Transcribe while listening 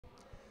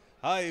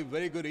Hi,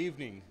 very good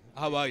evening.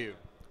 How are you?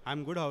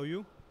 I'm good. How are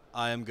you?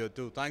 I am good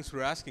too. Thanks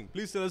for asking.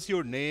 Please tell us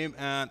your name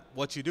and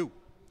what you do.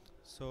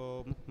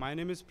 My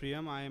name is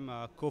Priyam. I'm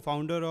a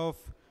co-founder of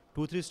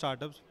 2-3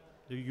 startups.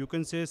 You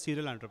can say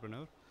serial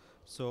entrepreneur.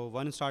 So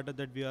one startup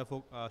that we are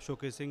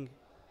showcasing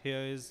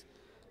here is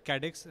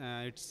Codex.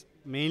 It's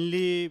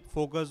mainly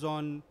focused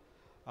on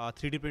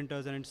 3D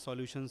printers and its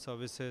solution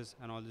services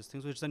and all these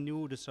things. So it's a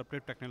new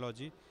disruptive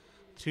technology.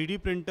 3D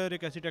printer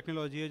एक ऐसी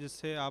technology है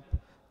जिससे आप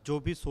जो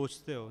भी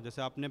सोचते हो,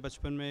 जैसे आपने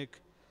बचपन में एक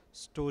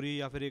स्टोरी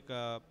या फिर एक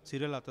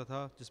सीरियल आता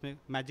था जिसमें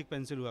मैजिक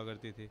पेंसिल हुआ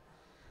करती थी.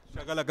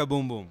 Shakalaka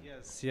boom boom.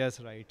 Yes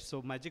right.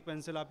 सो मैजिक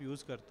पेंसिल आप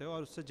यूज़ करते हो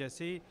और उससे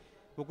जैसे ही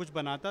वो कुछ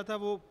बनाता था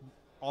वो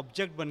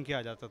ऑब्जेक्ट बन के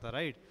आ जाता था,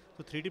 राइट.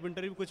 तो 3D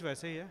प्रिंटर भी कुछ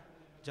वैसे ही है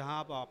जहाँ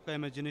आप आपका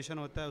इमेजिनेशन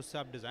होता है उससे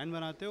आप डिज़ाइन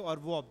बनाते हो और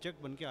वो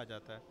ऑब्जेक्ट बन के आ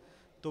जाता है.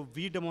 तो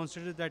we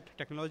demonstrated that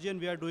technology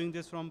and we are doing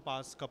this from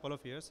past couple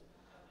of years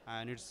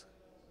and it's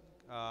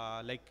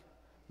like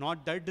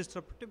not that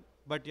disruptive,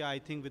 but yeah, I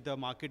think with the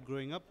market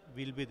growing up,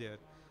 we'll be there.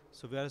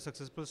 So we are a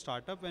successful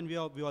startup, and we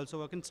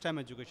also work in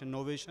STEM education.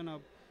 Novation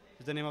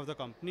is the name of the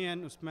company,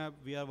 and usme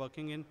we are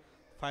working in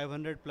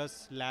 500 plus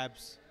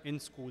labs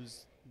in schools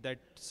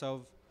that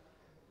serve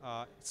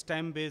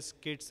STEM-based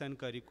kits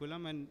and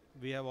curriculum, and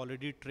we have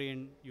already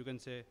trained, you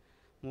can say,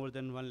 more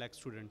than 1 lakh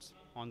students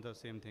on the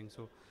same thing.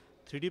 So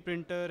 3D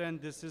printer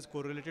and this is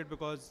correlated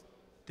because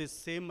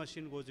this same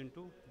machine goes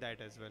into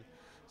that as well.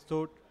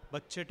 So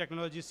बच्चे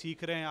technology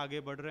सीख रहे हैं, आगे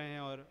बढ़ रहे हैं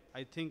और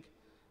I think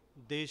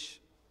देश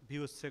भी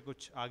उससे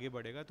कुछ आगे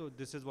बढ़ेगा. तो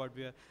this is what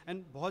we are.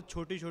 And बहुत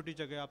छोटी छोटी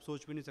जगह, आप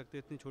सोच भी नहीं सकते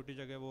इतनी छोटी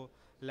जगह वो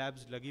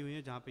लैब्स लगी हुई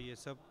हैं जहाँ पे ये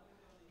सब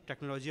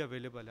टेक्नोलॉजी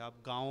अवेलेबल है.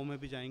 आप गाँव में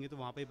भी जाएंगे तो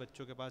वहाँ पे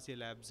बच्चों के पास ये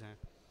लैब्स हैं.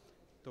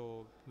 तो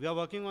we are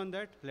working on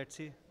that. Let's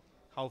see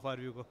how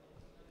far you go.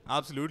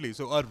 Absolutely.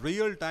 So a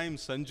real-time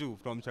Sanju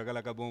from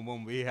Shakalaka Boom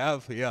Boom we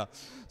have, yeah.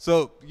 So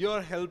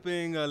you're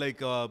helping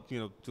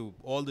to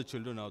all the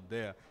children out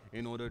there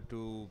in order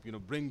to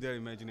bring their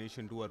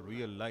imagination to a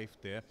real life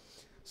there.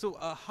 So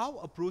how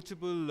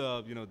approachable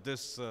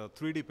this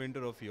 3D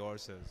printer of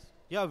yours is?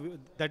 Yeah,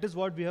 that is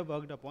what we have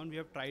worked upon.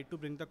 We have tried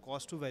to bring the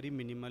cost to very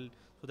minimal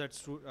so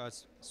that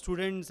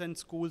students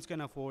and schools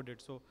can afford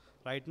it. So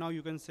right now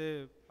you can say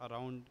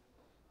around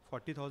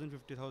 40,000,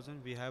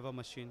 50,000. We have a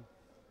machine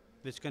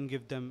which can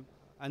give them,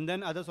 and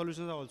then other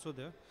solutions are also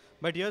there.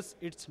 But yes,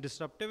 it's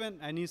disruptive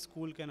and any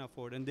school can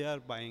afford, and they are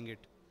buying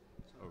it.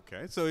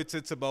 Okay, so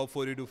it's about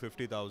 40 to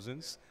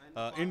 50,000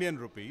 Indian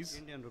rupees.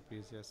 Indian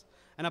rupees, yes.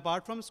 And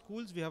apart from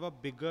schools, we have a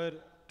bigger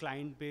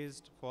client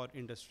based for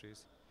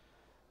industries.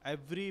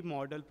 Every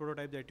model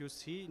prototype that you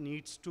see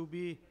needs to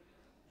be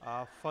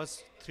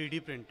first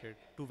 3D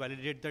printed to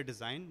validate the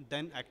design,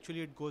 then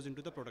actually it goes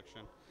into the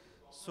production.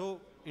 So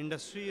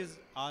industry is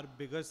our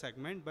bigger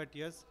segment, but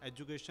yes,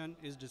 education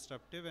is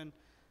disruptive and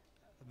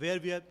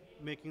where we are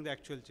making the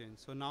actual change.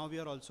 So now we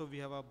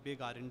have a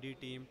big R&D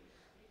team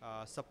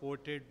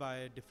supported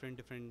by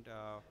different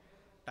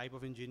type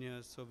of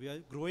engineers. So we are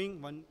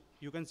growing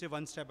you can say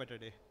one step at a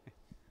day.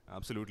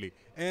 Absolutely.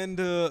 And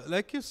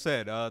like you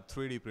said,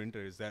 3D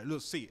printer is there.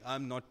 Look, see,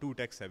 I'm not too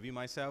tech savvy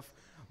myself,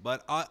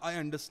 but I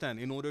understand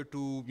in order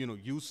to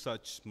use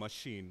such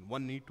machine,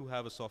 one need to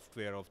have a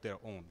software of their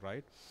own,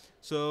 right?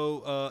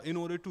 So in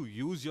order to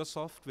use your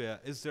software,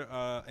 is there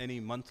any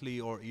monthly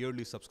or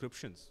yearly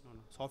subscriptions? No,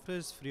 no. Software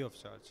is free of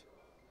charge.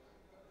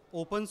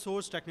 Open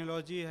source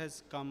technology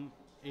has come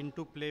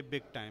into play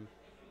big time.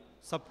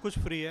 सब कुछ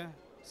free है,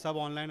 सब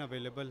online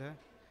available है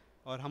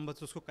और हम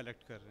बस उसको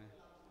collect कर रहे हैं.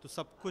 तो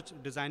सब कुछ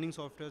डिज़ाइनिंग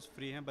सॉफ्टवेयर्स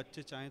फ्री हैं,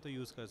 बच्चे चाहें तो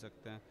यूज़ कर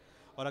सकते हैं.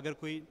 और अगर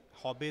कोई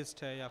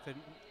हॉबिस्ट है या फिर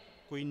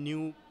कोई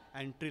न्यू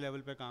एंट्री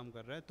लेवल पे काम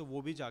कर रहा है तो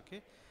वो भी जाके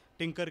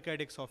टिंकर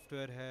कैड एक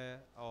सॉफ्टवेयर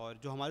है और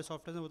जो हमारे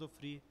सॉफ्टवेयर हैं वो तो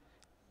फ्री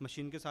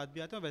मशीन के साथ भी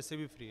आते हैं और वैसे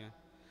भी फ्री हैं.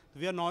 तो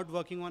we are not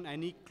working on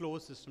any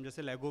close system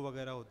जैसे लेगो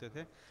वगैरह होते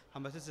थे.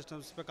 हम वैसे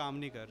सिस्टम्स पे काम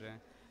नहीं कर रहे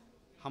हैं.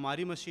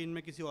 हमारी मशीन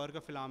में किसी और का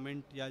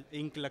फिलामेंट या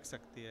इंक लग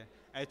सकती है.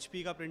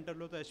 HP का प्रिंटर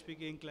लो तो HP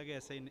की इंक लगे,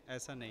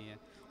 ऐसा नहीं है.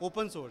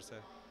 ओपन सोर्स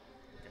है.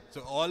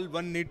 So all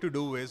one need to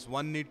do is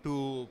one need to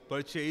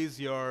purchase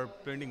your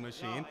printing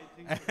machine,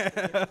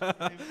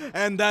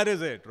 and that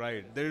is it,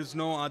 right? There is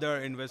no other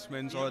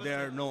investments or there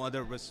are no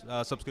other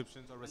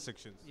subscriptions or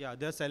restrictions. Yeah,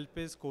 there are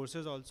self-paced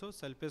courses also.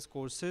 Self-paced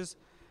courses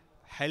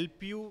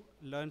help you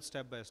learn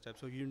step by step.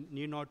 So you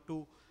need not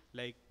to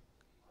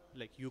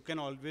like you can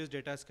always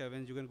data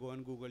scavenge. You can go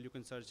on Google. You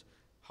can search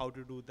how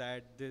to do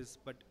that, this.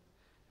 But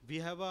we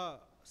have a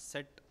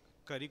set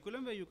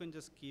curriculum where you can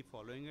just keep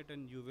following it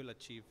and you will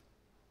achieve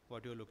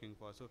what you're looking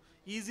for. So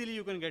easily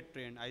you can get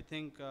trained. I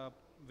think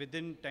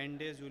within 10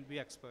 days you will be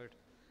expert.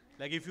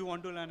 Like if you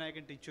want to learn, I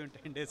can teach you in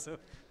 10 days. So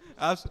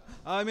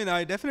I mean,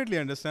 I definitely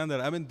understand that.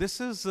 I mean, this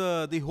is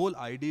the whole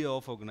idea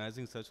of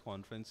organizing such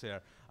conference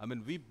here. I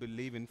mean, we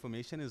believe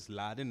information is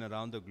laden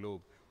around the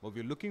globe. But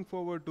we're looking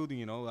forward to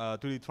the,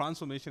 to the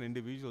transformation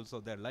individuals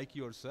out there like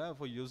yourself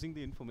for using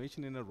the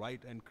information in a right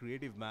and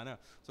creative manner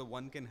so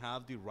one can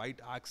have the right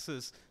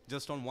access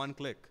just on one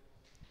click.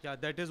 yeah,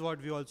 that is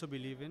what we also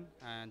believe in,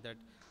 and that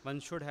one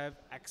should have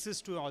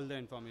access to all the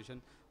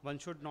information. one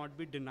should not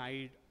be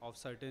denied of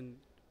certain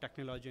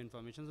technology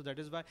information. So that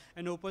is why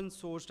an open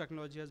source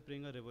technology has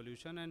bring a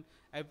revolution, and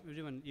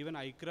everyone, even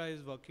ICRA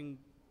is working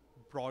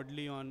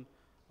broadly on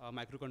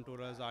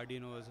microcontrollers,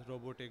 Arduinos,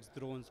 robotics,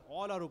 drones,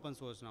 all are open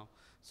source now.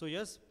 So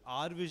yes,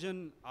 our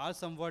vision are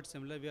somewhat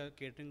similar. We are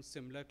catering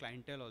similar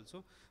clientele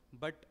also,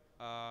 but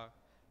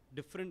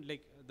different,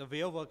 like the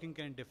way of working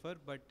can differ.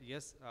 But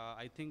yes,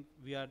 I think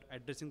we are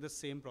addressing the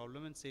same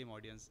problem and same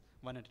audience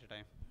one at a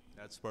time.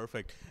 That's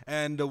perfect.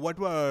 And what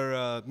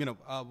were,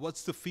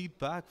 what's the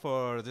feedback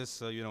for this,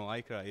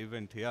 ICRA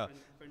event here?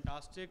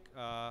 Fantastic.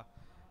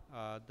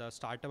 The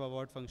startup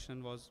award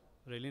function was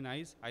really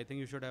nice. I think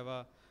you should have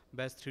a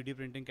best 3D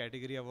printing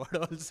category award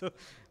also.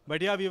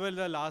 But yeah, we were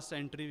the last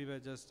entry. We were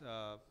just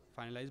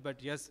finalized.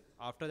 But yes,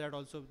 after that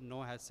also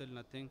no hassle,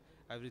 nothing.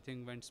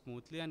 Everything went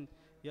smoothly. And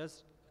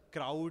yes,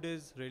 crowd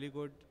is really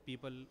good.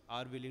 People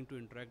are willing to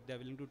interact. They're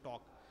willing to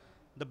talk.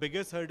 The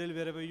biggest hurdle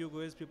wherever you go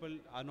is people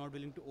are not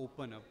willing to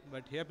open up.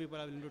 But here people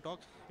are willing to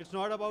talk. It's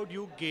not about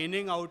you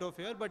gaining out of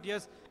here, but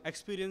yes,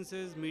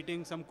 experiences,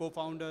 meeting some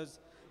co-founders,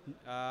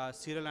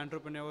 serial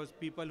entrepreneurs,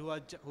 people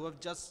who have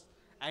just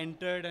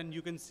entered, and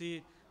you can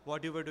see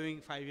what you were doing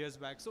 5 years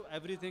back. So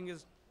everything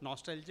is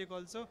nostalgic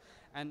also,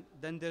 and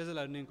then there is a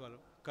learning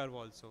curve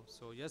also.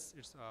 So yes,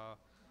 it's a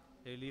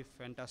really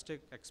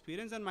fantastic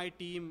experience, and my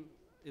team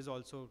is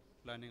also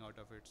learning out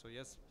of it. So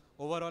yes,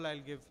 overall I'll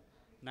give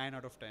 9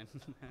 out of 10.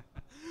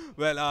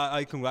 Well,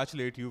 I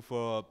congratulate you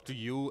to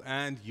you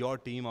and your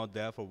team out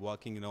there for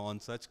working, on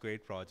such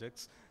great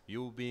projects.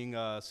 You being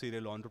a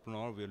serial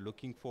entrepreneur, we're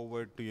looking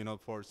forward to,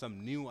 for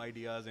some new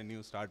ideas and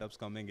new startups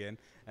coming in,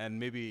 and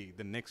maybe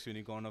the next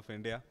unicorn of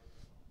India.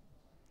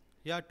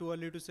 Yeah, too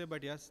early to say,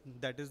 but yes,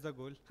 that is the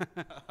goal.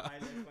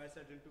 Why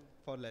settle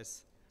for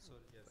less? So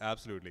yes.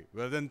 Absolutely.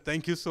 Well, then,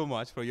 thank you so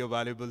much for your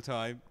valuable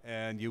time,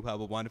 and you have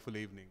a wonderful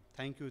evening.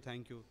 Thank you,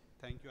 thank you,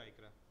 thank you,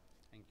 ICRA.